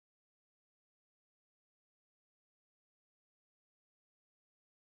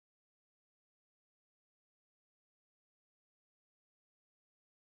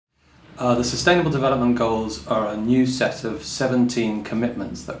The Sustainable Development Goals are a new set of 17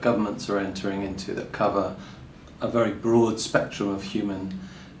 commitments that governments are entering into that cover a very broad spectrum of human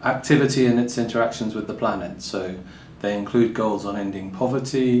activity and its interactions with the planet. So they include goals on ending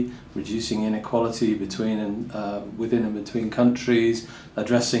poverty, reducing inequality within and between countries,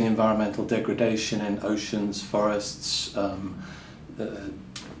 addressing environmental degradation in oceans, forests,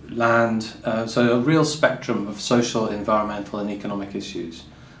 land, so a real spectrum of social, environmental and economic issues.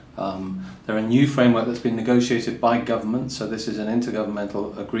 They're a new framework that's been negotiated by government, so this is an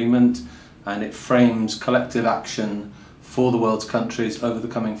intergovernmental agreement and it frames collective action for the world's countries over the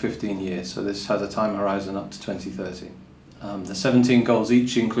coming 15 years, so this has a time horizon up to 2030. The 17 goals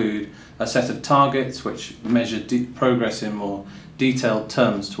each include a set of targets which measure progress in more detailed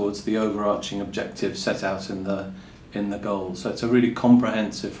terms towards the overarching objective set out in the goals, so it's a really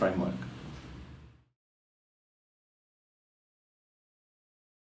comprehensive framework.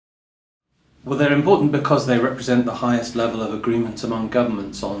 Well, they're important because they represent the highest level of agreement among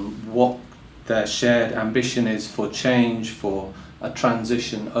governments on what their shared ambition is for change, for a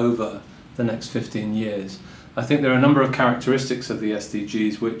transition over the next 15 years. I think there are a number of characteristics of the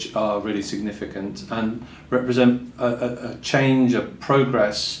SDGs which are really significant and represent a change, a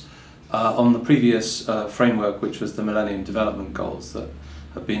progress on the previous framework, which was the Millennium Development Goals that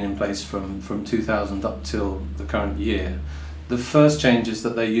have been in place from 2000 up till the current year. The first change is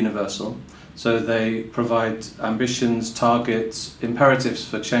that they're universal. So they provide ambitions, targets, imperatives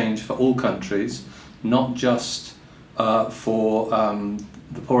for change for all countries, not just for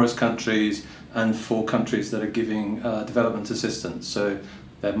the poorest countries and for countries that are giving development assistance. So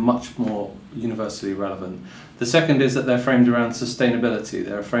they're much more universally relevant. The second is that they're framed around sustainability.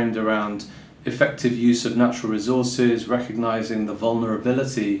 They're framed around effective use of natural resources, recognizing the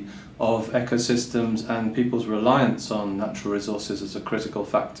vulnerability of ecosystems and people's reliance on natural resources as a critical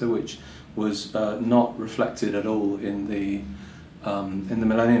factor, which was not reflected at all in the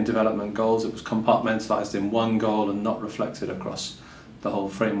Millennium Development Goals. It was compartmentalized in one goal and not reflected across the whole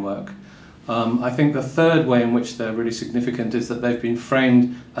framework. I think the third way in which they're really significant is that they've been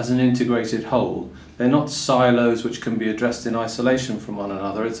framed as an integrated whole. They're not silos which can be addressed in isolation from one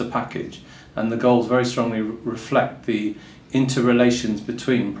another, it's a package. And the goals very strongly reflect the interrelations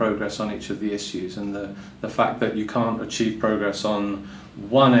between progress on each of the issues and the fact that you can't achieve progress on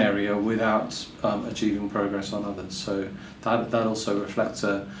one area without achieving progress on others. So that also reflects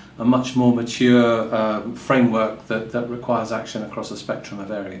a much more mature framework that requires action across a spectrum of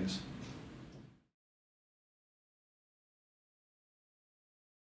areas.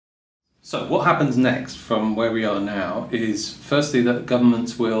 So what happens next from where we are now is firstly that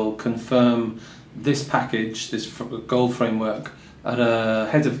governments will confirm this package, this goal framework, at a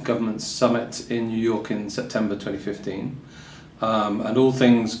Head of Government Summit in New York in September 2015. And all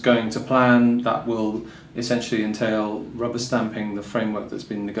things going to plan, that will essentially entail rubber stamping the framework that's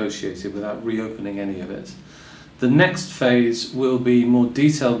been negotiated without reopening any of it. The next phase will be more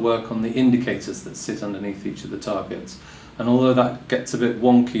detailed work on the indicators that sit underneath each of the targets. And although that gets a bit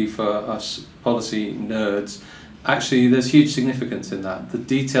wonky for us policy nerds, actually there's huge significance in that. The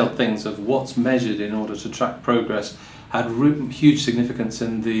detailed things of what's measured in order to track progress had huge significance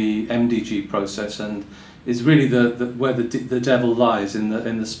in the MDG process and is really where the devil lies in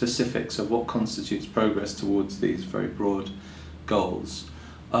the specifics of what constitutes progress towards these very broad goals.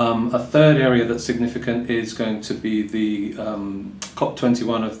 A third area that's significant is going to be the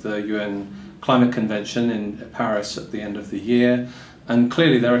COP21 of the UN Climate Convention in Paris at the end of the year. And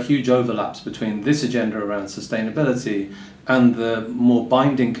clearly there are huge overlaps between this agenda around sustainability and the more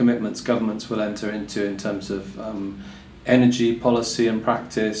binding commitments governments will enter into in terms of energy policy and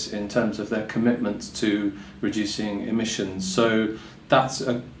practice, in terms of their commitments to reducing emissions. So that's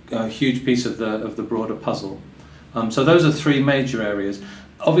a huge piece of the broader puzzle. So those are three major areas.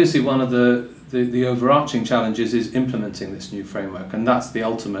 Obviously one of the overarching challenges is implementing this new framework, and that's the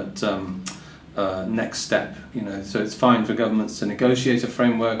ultimate next step. So it's fine for governments to negotiate a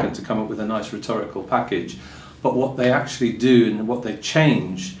framework and to come up with a nice rhetorical package, but what they actually do and what they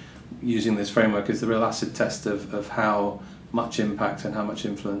change using this framework is the real acid test of how much impact and how much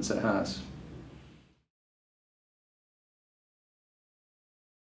influence it has.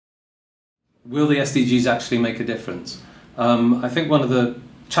 Will the SDGs actually make a difference? I think one of the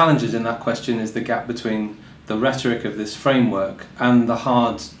challenges in that question is the gap between the rhetoric of this framework and the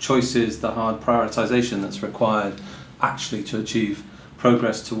hard choices, the hard prioritization that's required actually to achieve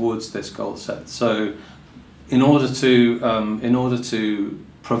progress towards this goal set. So in order to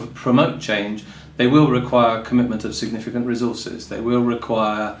promote change, they will require commitment of significant resources. They will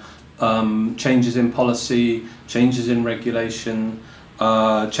require changes in policy, changes in regulation,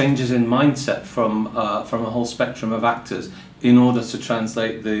 changes in mindset from a whole spectrum of actors in order to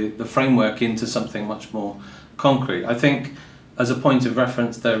translate the framework into something much more concrete. I think as a point of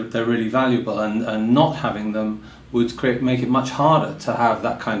reference they're really valuable, and not having them would make it much harder to have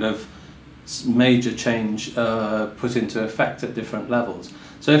that kind of major change put into effect at different levels.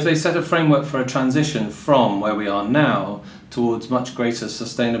 So if they set a framework for a transition from where we are now towards much greater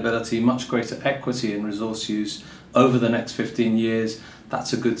sustainability, much greater equity in resource use over the next 15 years,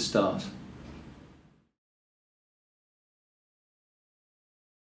 that's a good start.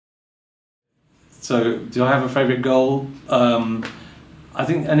 So, do I have a favourite goal? I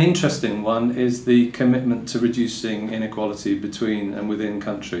think an interesting one is the commitment to reducing inequality between and within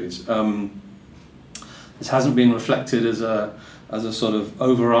countries. This hasn't been reflected as a sort of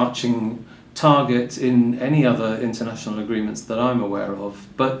overarching target in any other international agreements that I'm aware of,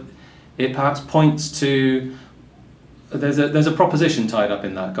 but it perhaps points to there's a proposition tied up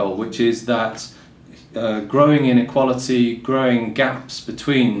in that goal, which is that growing inequality, growing gaps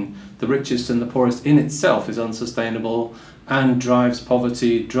between the richest and the poorest in itself is unsustainable and drives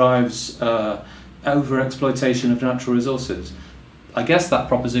poverty, drives over-exploitation of natural resources. I guess that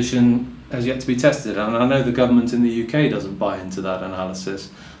proposition has yet to be tested, and I know the government in the UK doesn't buy into that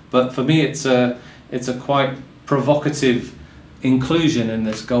analysis, but for me it's a quite provocative inclusion in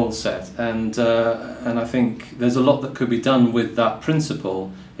this goal set, and I think there's a lot that could be done with that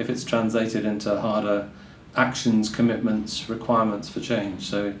principle if it's translated into harder actions, commitments, requirements for change.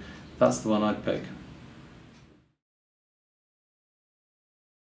 So that's the one I'd pick.